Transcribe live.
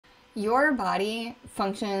Your body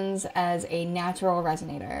functions as a natural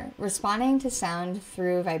resonator, responding to sound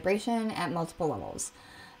through vibration at multiple levels.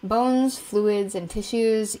 Bones, fluids, and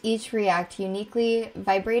tissues each react uniquely,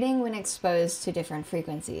 vibrating when exposed to different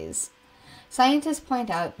frequencies. Scientists point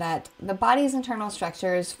out that the body's internal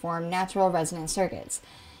structures form natural resonant circuits,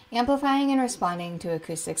 amplifying and responding to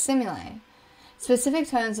acoustic stimuli. Specific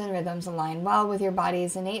tones and rhythms align well with your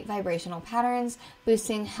body's innate vibrational patterns,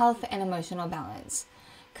 boosting health and emotional balance.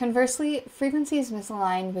 Conversely, frequencies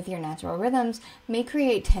misaligned with your natural rhythms may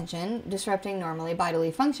create tension, disrupting normally bodily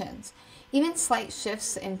functions. Even slight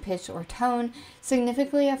shifts in pitch or tone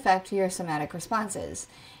significantly affect your somatic responses,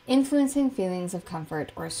 influencing feelings of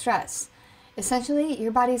comfort or stress. Essentially,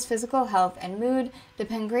 your body's physical health and mood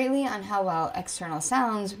depend greatly on how well external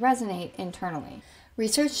sounds resonate internally.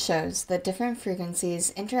 Research shows that different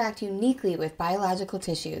frequencies interact uniquely with biological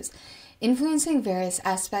tissues, influencing various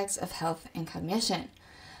aspects of health and cognition.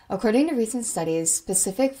 According to recent studies,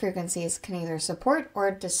 specific frequencies can either support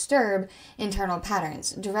or disturb internal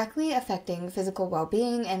patterns, directly affecting physical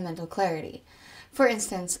well-being and mental clarity. For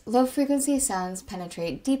instance, low-frequency sounds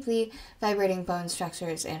penetrate deeply, vibrating bone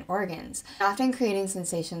structures and organs, often creating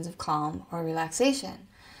sensations of calm or relaxation.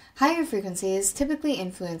 Higher frequencies typically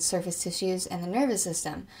influence surface tissues and the nervous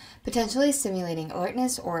system, potentially stimulating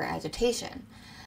alertness or agitation.